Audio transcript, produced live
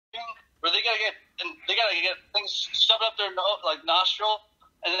where they gotta get things shoved up their nostril,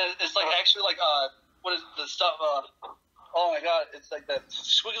 and then it's like actually like what is the stuff? Oh my god, it's like that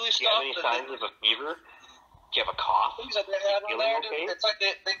squiggly stuff. Do you have any signs of a fever? Do you have a cough? Things that they have on there, okay? it's like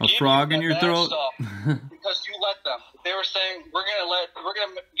they a frog in your throat. Because you let them. They were saying we're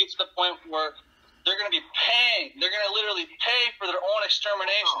gonna get to the point where they're gonna be paying. They're gonna literally pay for their own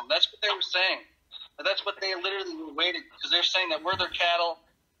extermination. That's what they were saying. That's what they literally were waiting, because they're saying that we're their cattle,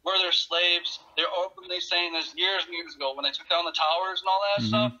 we're their slaves. They're openly saying this years and years ago when they took down the towers and all that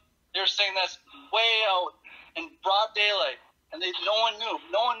stuff. They were saying that's way out in broad daylight. And no one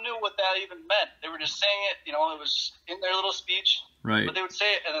knew what that even meant. They were just saying it, you know, it was in their little speech. Right. But they would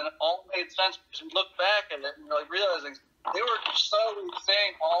say it, and then it all made sense because we look back at it and you're like realizing they were subtly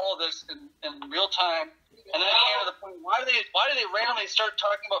saying all of this in real time. And then it came to the point, why do they randomly start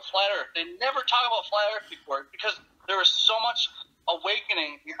talking about flat Earth? They never talk about flat Earth before, because there was so much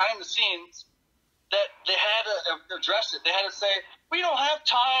awakening behind the scenes that they had to address it. They had to say, we don't have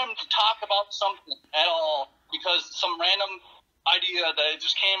time to talk about something at all because some random idea that it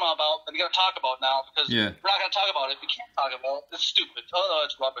just came about that we got to talk about now, because we're not going to talk about it. We can't talk about it. It's stupid. Oh,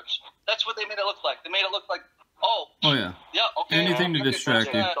 it's rubbish. That's what they made it look like. They made it look like, okay. Anything to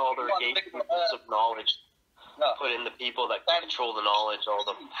distract you. All their gatekeepers of knowledge put in the people that control the knowledge, all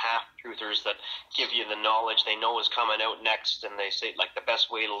the half-truthers that give you the knowledge they know is coming out next, and they say, like, the best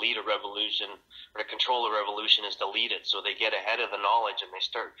way to lead a revolution or to control a revolution is to lead it, so they get ahead of the knowledge and they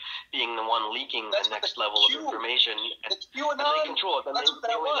start being the one leaking the next level of information, and they control it. Then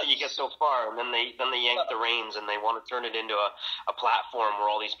they only let you get so far, and then they yank the reins, and they want to turn it into a platform where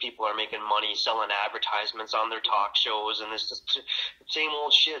all these people are making money selling advertisements on their talk shows, and it's just same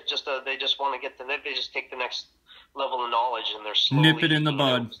old shit. They just want to get they just take the next level of knowledge, and they're slowly nip it in the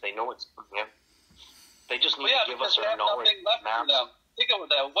bud. They know it's coming. They just need to give us our knowledge. Think of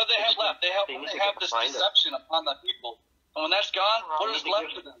that. What do they have left? They have this deception upon the people, and when that's gone, what is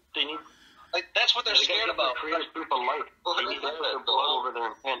left of them? That's what they're scared about. Creative proof of life. They need to put their blood over their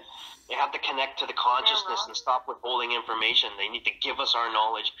intent. They have to connect to the consciousness and stop withholding information. They need to give us our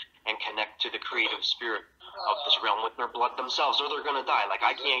knowledge and connect to the creative spirit of this realm with their blood themselves, or they're gonna die. Like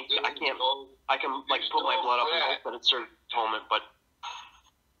I can like put my blood up and hope that it serves atonement, but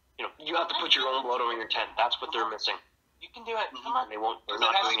you know, you have to put your own blood over your tent. That's what they're missing. You can do it. They won't. They're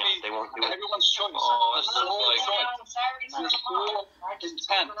not doing it. They won't do it. Everyone's choice. The whole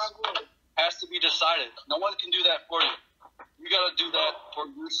intent has to be decided. No one can do that for you. You got to do that for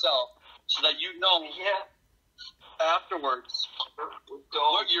yourself, so that you know afterwards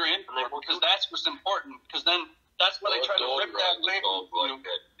what you're in for, because that's what's important. Because then that's when they try to rip that away from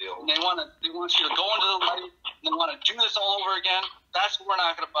you, and they want you to go into the light, and they want to do this all over again. That's what we're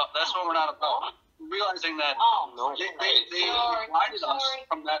not about. That's what we're not about. Realizing that they blinded us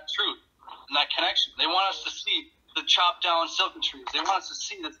from that truth and that connection. They want us to see the chopped down silken trees. They want us to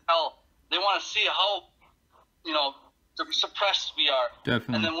see this hell. They want to see how, you know, suppressed we are.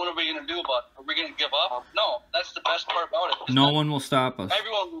 Definitely. And then what are we going to do about it? Are we going to give up? No, that's the best part about it. No one will stop us.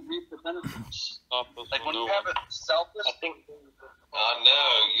 Everyone will reap the benefits. Like when you have it selfless, I think.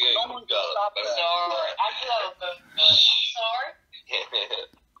 No one can stop it. Sorry. I feel sorry.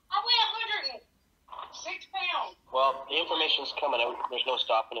 I weigh 106 pounds. Well, the information's coming out. There's no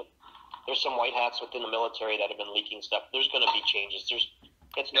stopping it. There's some white hats within the military that have been leaking stuff. There's going to be changes.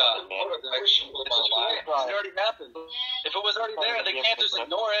 It's nothing, man. It's already happened. If it was already there, they can't just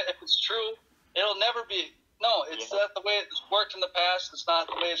ignore it. If it's true, it'll never be. No, it's not the way it's worked in the past. It's not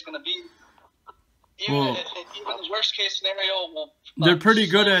the way it's going to be. Even the worst case scenario will. They're pretty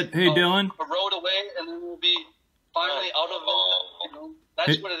good at. Hey, Dylan. Erode away, and then we'll be finally out of it. You know,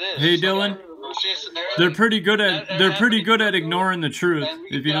 that's what it is. Hey, Dylan. They're pretty good at. They're pretty good at ignoring the truth,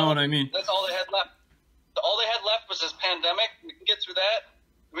 if you know what I mean. That's all they had left. All they had left was this pandemic. We can get through that.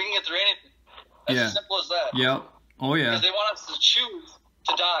 We can get through anything. That's as simple as that. Yeah. Oh yeah. Because they want us to choose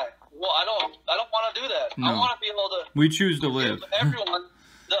to die. Well, I don't want to do that. No. I want to be able to. We choose to live. Give everyone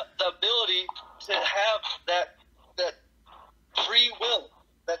the ability to have that free will,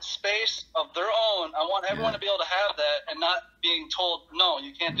 that space of their own. I want everyone to be able to have that and not being told, no,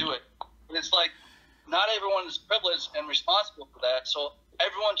 you can't do it. And it's like, not everyone is privileged and responsible for that. So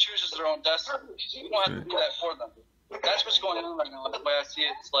everyone chooses their own destiny. You don't have to do that for them. That's what's going on right now. The way I see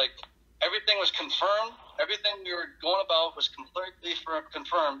it, it's like everything was confirmed. Everything we were going about was completely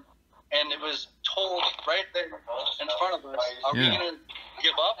confirmed, and it was told right there in front of us. Are we going to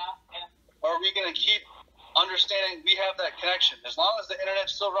give up, or are we going to keep understanding we have that connection? As long as the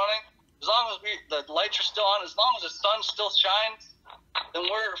internet's still running, as long as the lights are still on, as long as the sun still shines, then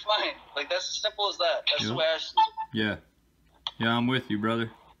we're fine. Like, that's as simple as that. That's the way I see it. Yeah, I'm with you,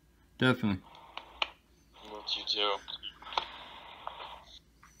 brother. definitely. What you do.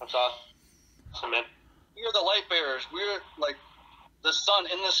 That's awesome, man. We are the light bearers. We're like the sun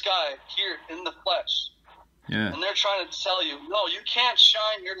in the sky, here in the flesh. Yeah. And they're trying to tell you, no, you can't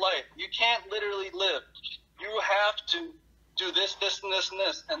shine your light. You can't literally live. You have to do this, this, and this, and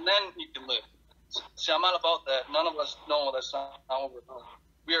this, and then you can live. See, I'm not about that. None of us know that's not what we're doing.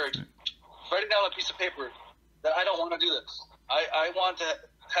 We are writing down a piece of paper that I don't want to do this. I want to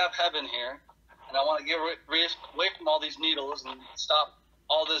have heaven here, and I want to get away from all these needles and stop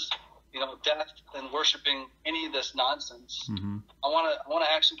all this, death and worshiping any of this nonsense. Mm-hmm. I want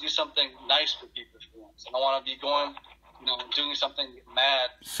to actually do something nice for people for once, and I want to be going, doing something mad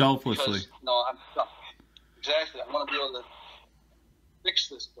selflessly. Because, I'm stuck. Exactly. I want to be able to fix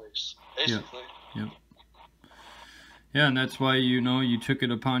this place, basically. Yep. Yeah, and that's why, you took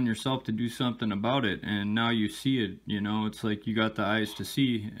it upon yourself to do something about it, and now you see it, it's like you got the eyes to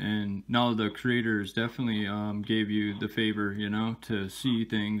see, and now the creators definitely gave you the favor, to see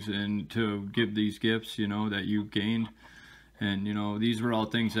things and to give these gifts, that you gained, and, these were all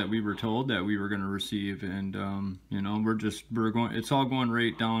things that we were told that we were going to receive, and, we're going, it's all going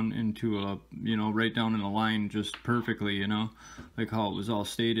right down into a, right down in a line just perfectly, like how it was all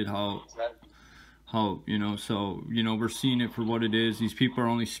stated, how, so, we're seeing it for what it is. These people are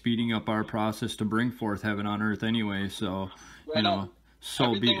only speeding up our process to bring forth heaven on earth anyway, so, so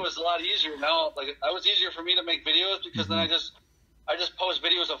everything was a lot easier now. Like, it was easier for me to make videos because then I just post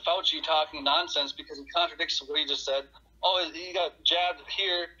videos of Fauci talking nonsense because he contradicts what he just said. Oh, he got jabbed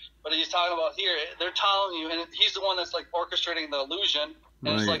here, but he's talking about here. They're telling you, and he's the one that's, like, orchestrating the illusion,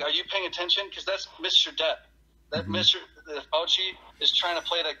 and it's like, are you paying attention? Because that's Mr. Death. That Mr. Fauci is trying to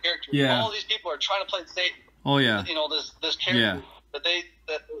play that character. Yeah. All these people are trying to play Satan. Oh yeah. This character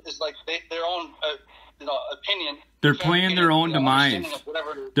that is like their own opinion. They're playing their own demise.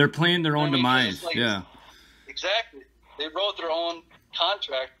 They're playing their own demise. Like, yeah. Exactly. They wrote their own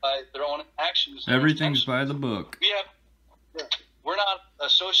contract by their own actions. Everything's by the book. We're not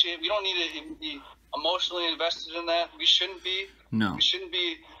associated. We don't need to even be emotionally invested in that. We shouldn't be. No. We shouldn't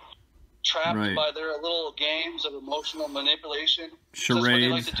be trapped by their little games of emotional manipulation. Charades. That's what they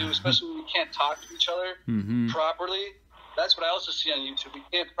like to do, especially when we can't talk to each other properly. That's what I also see on YouTube. We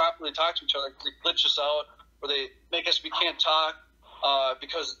can't properly talk to each other because they glitch us out, or they make us we can't talk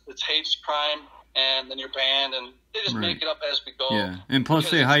because it's hate crime, and then you're banned, and they just make it up as we go. Yeah, and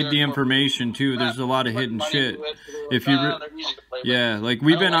plus they hide the information too. There's a lot of hidden shit. If you like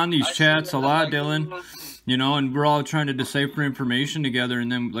we've been on these chats a lot, Dylan. And we're all trying to decipher information together, and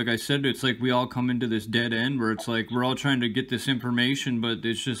then, like I said, it's like we all come into this dead end where it's like we're all trying to get this information, but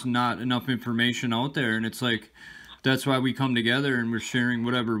there's just not enough information out there, and it's like that's why we come together and we're sharing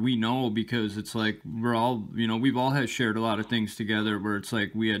whatever we know, because it's like we're all, we've all had shared a lot of things together where it's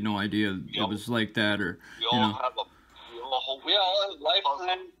like we had no idea it was like that, or we all have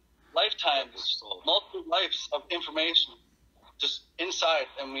lifetimes, multiple lives of information just inside,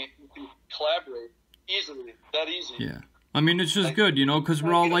 and we can collaborate. Easily, that easy. Yeah. I mean, it's just good, because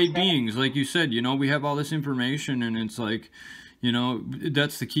we're all light beings, like you said, we have all this information, and it's like,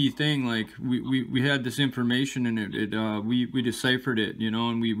 that's the key thing. Like, we had this information, and we deciphered it,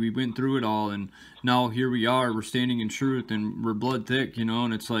 and we went through it all, and now here we are, we're standing in truth, and we're blood thick,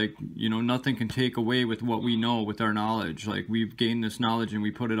 and it's like, nothing can take away with what we know, with our knowledge. Like, we've gained this knowledge, and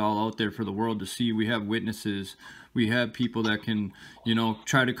we put it all out there for the world to see. We have witnesses. We have people that can,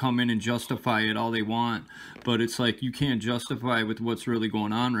 try to come in and justify it all they want. But it's like you can't justify with what's really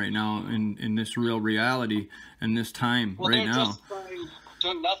going on right now in this real reality and this time right now. Just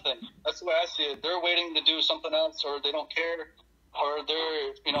doing nothing. That's the way I see it. They're waiting to do something else, or they don't care, or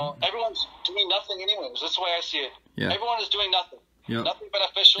they're, everyone's doing nothing anyways. That's the way I see it. Yeah. Everyone is doing nothing. Yep. Nothing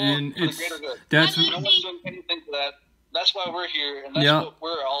beneficial and for the greater good. No one's doing anything for that. That's why we're here, and that's what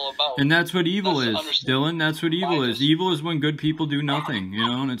we're all about. And that's what evil is, Dylan. That's what evil is. Evil is when good people do nothing,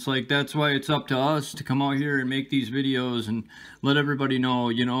 and it's like that's why it's up to us to come out here and make these videos and let everybody know,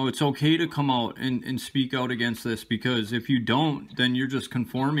 it's okay to come out and speak out against this, because if you don't, then you're just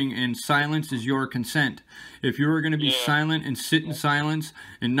conforming, and silence is your consent. If you are going to be silent and sit in silence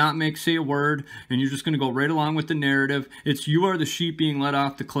and not say a word, and you're just going to go right along with the narrative, you are the sheep being let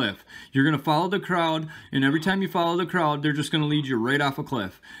off the cliff. You're going to follow the crowd, and every time you follow the crowd, they're just going to lead you right off a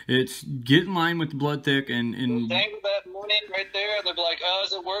cliff. It's get in line with the blood thick and dang with that money right there. They'll be like, oh,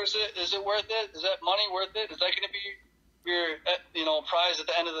 is it worth it? Is it worth it? Is that money worth it? Is that going to be your prize at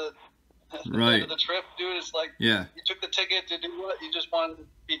the end of the end of the trip, dude? It's like you took the ticket to do what? You just wanted to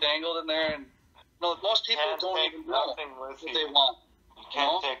be dangled in there, and most people don't even know what they want. You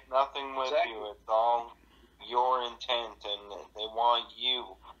can't take nothing with you. It's all your intent, and they want you.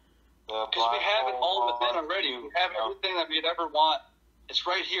 Because we have it all within already. We have everything that we'd ever want. It's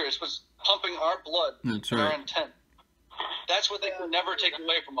right here. It's what's pumping our blood. That's and right. our intent. That's what they can never take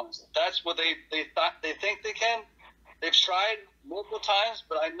away from us. That's what they think they can. They've tried multiple times,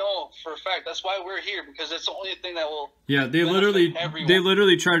 but I know for a fact that's why we're here, because it's the only thing that will. Yeah, they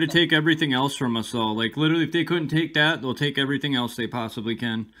literally try to take everything else from us though. Like literally, if they couldn't take that, they'll take everything else they possibly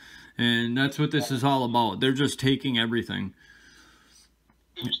can, and that's what this is all about. They're just taking everything.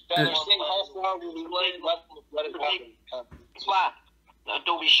 Flat.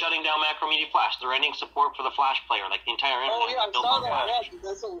 Adobe shutting down Macromedia Flash. They're ending support for the Flash player, like the entire internet. Oh yeah, I saw that. Yeah,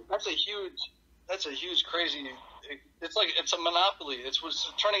 that's a huge crazy. It's like it's a monopoly. It's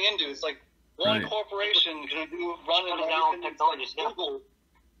what's turning into. It's like one corporation going to run down technologies. That's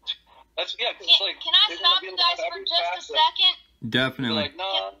because it's like. Can I stop you guys for just a second? Definitely. Like,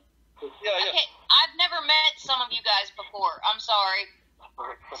 no. Yeah. Okay, I've never met some of you guys before. I'm sorry.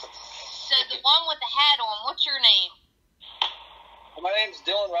 So the one with the hat on, what's your name? My name's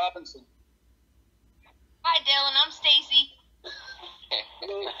Dylan Robinson. Hi, Dylan. I'm Stacey.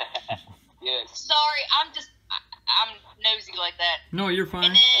 Yes. Sorry, I'm nosy like that. No, you're fine.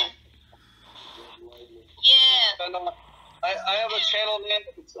 And then, yeah. I have a channel name.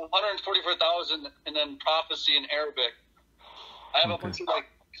 It's 144,000, and then prophecy in Arabic. I have a bunch of like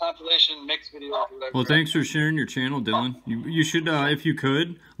compilation mix videos. Or whatever. Well, thanks for sharing your channel, Dylan. You should, if you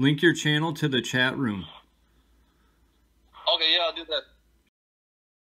could, link your channel to the chat room. Okay, yeah, I'll do that.